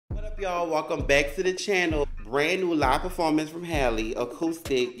Y'all, welcome back to the channel. Brand new live performance from Halle,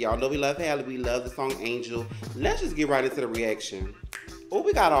 acoustic. Y'all know we love Halle. We love the song Angel. Let's just get right into the reaction. Oh,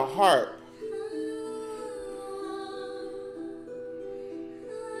 we got a heart.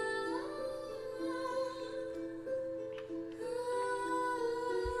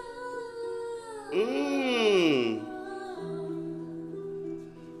 Mmm.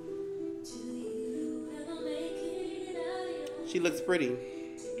 She looks pretty.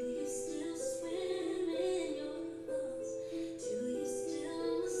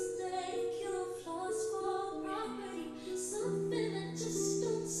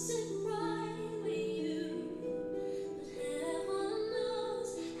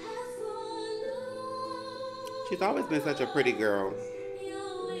 She's always been such a pretty girl.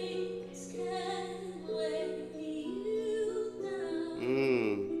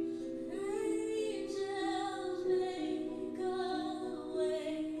 Mmm.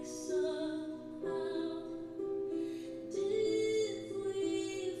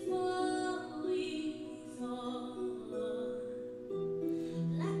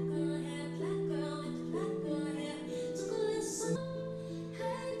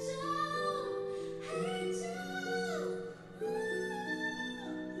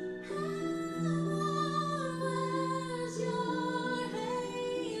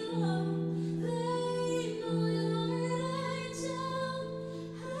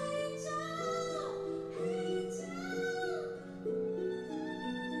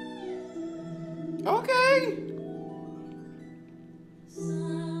 Okay.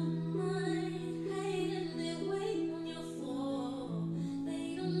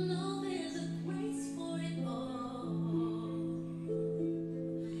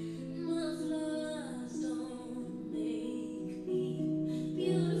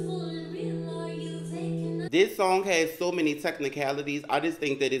 This song has so many technicalities. I just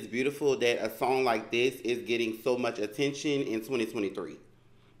think that it's beautiful that a song like this is getting so much attention in 2023.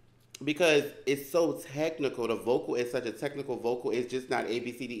 Because it's so technical. The vocal is such a technical vocal. It's just not A,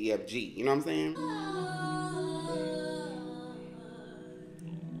 B, C, D, E, F, G. You know what I'm saying?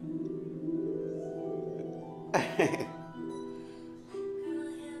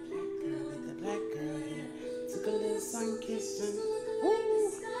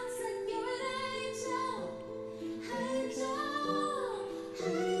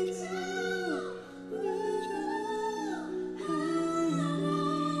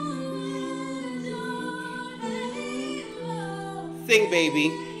 Sing, baby.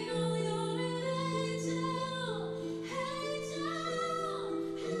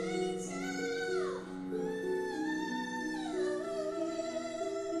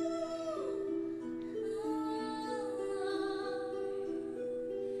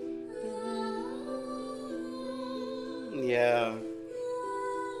 Yeah.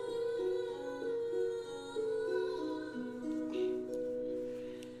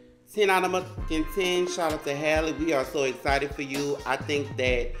 10 out of 10. Shout out to Halle. We are so excited for you. I think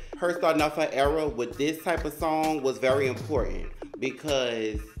that her starting off her era with this type of song was very important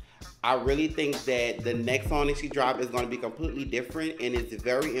because I really think that the next song that she dropped is going to be completely different, and it's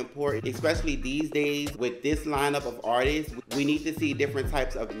very important, especially these days with this lineup of artists. We need to see different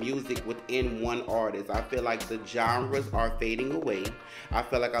types of music within one artist. I feel like the genres are fading away. I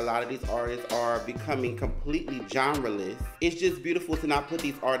feel like a lot of these artists are becoming completely genreless. It's just beautiful to not put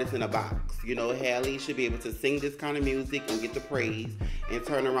these artists in a box. You know, Halle should be able to sing this kind of music and get the praise, and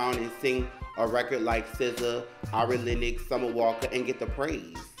turn around and sing a record like SZA, Ari Lennox, Summer Walker, and get the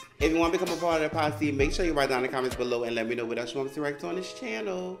praise. If you want to become a part of the posse, make sure you write down in the comments below and let me know what else you want me to react to on this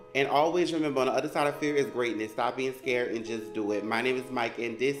channel. And always remember, on the other side of fear is greatness. Stop being scared and just do it. My name is Mike,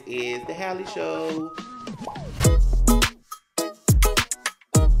 and this is The Halle Show.